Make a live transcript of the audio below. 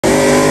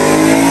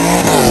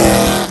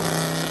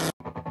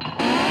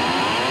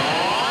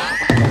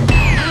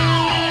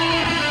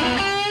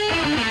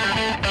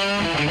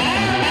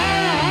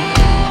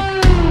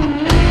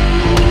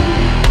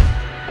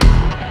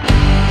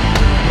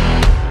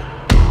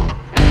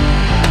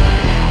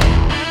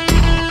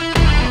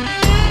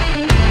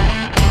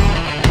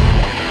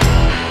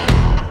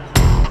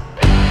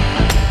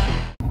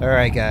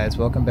Alright guys,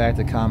 welcome back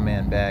to Common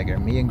Man Bagger.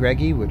 Me and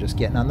Greggy, we're just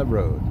getting on the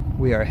road.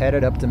 We are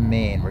headed up to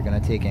Maine. We're going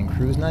to take in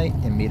cruise night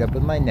and meet up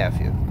with my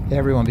nephew.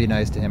 Everyone be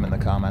nice to him in the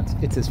comments.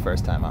 It's his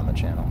first time on the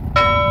channel.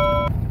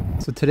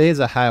 So today is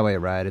a highway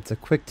ride. It's a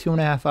quick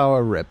 2.5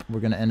 hour rip.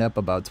 We're going to end up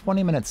about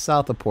 20 minutes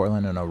south of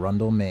Portland in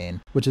Arundel,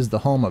 Maine, which is the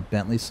home of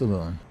Bentley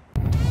Saloon.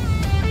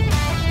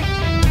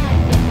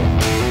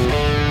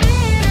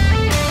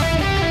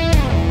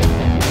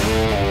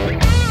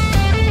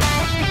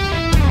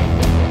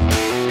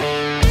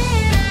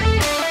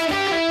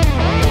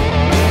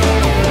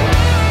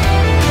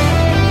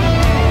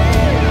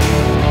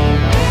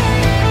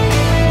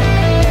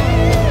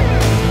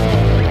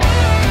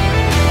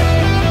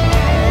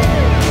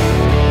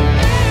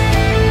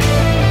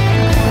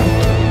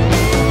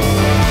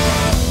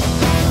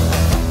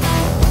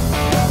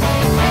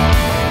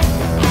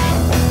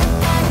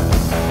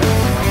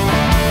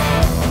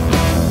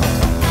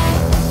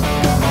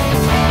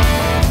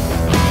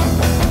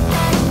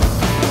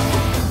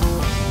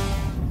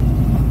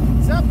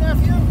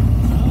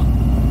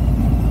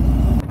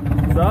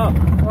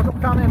 Welcome to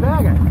Common Man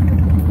Bagger.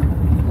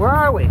 Where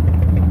are we?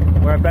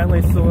 We're at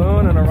Bentley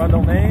Saloon in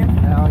Arundel, Maine.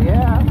 Hell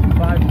yeah.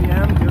 5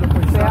 p.m.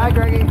 Beautifully sunny. Say hi,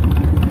 Greggy.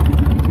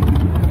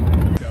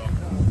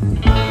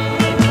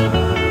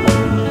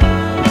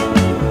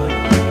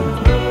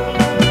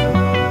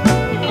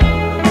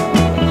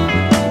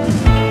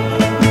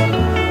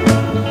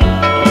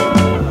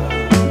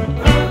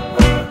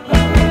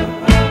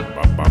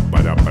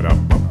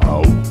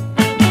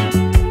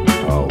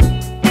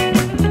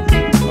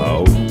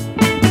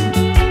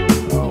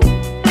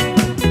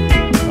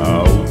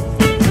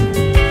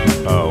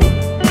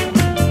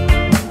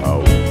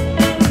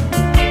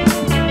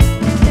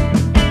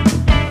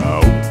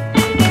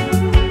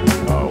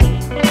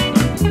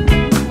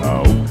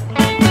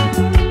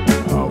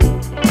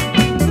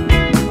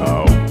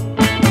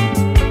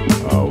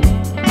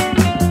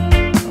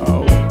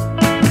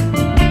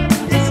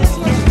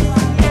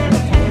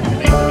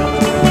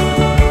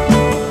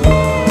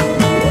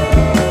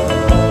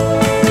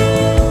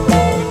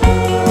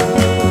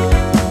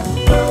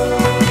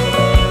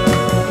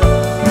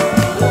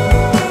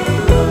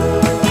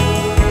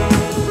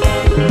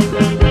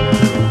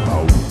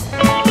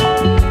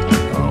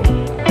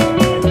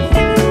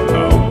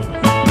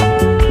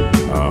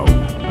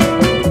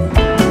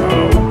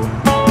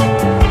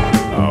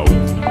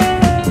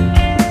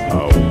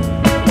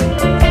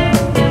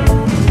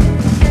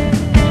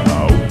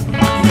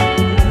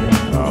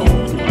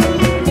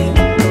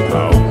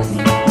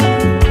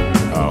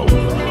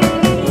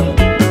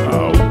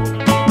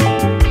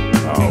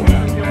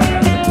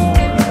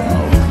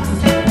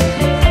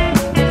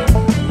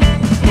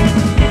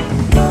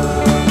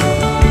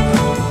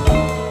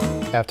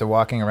 After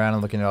walking around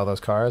and looking at all those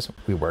cars,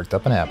 we worked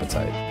up an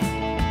appetite.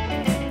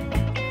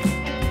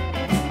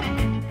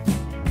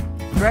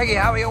 Greggy,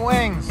 how are your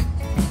wings?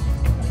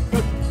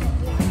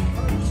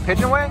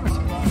 Pigeon wings?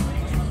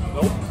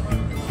 Nope.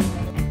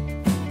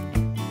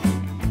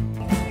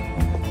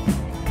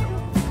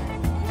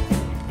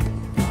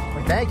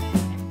 Wait, thank you.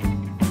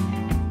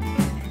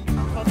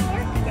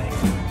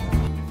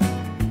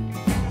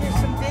 Here's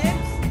some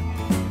bibs.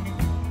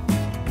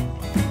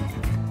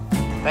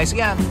 Thanks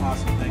again.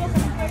 Awesome, thank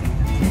you.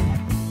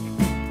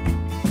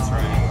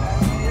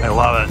 I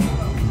love it.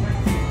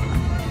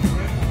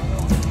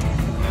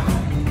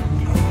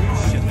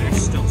 Shit, they're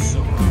still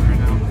so hot right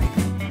now.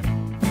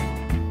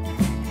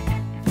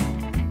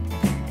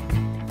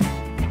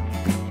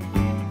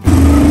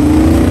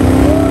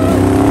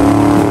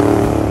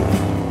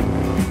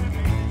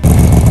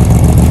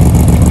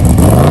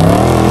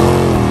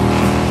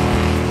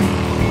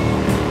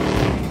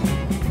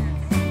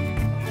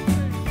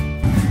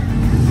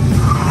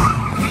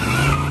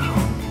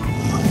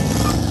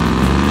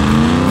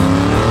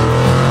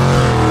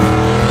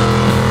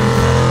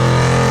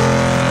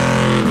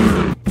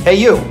 Hey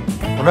you,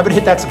 remember to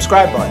hit that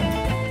subscribe button.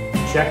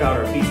 Check out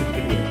our featured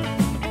video.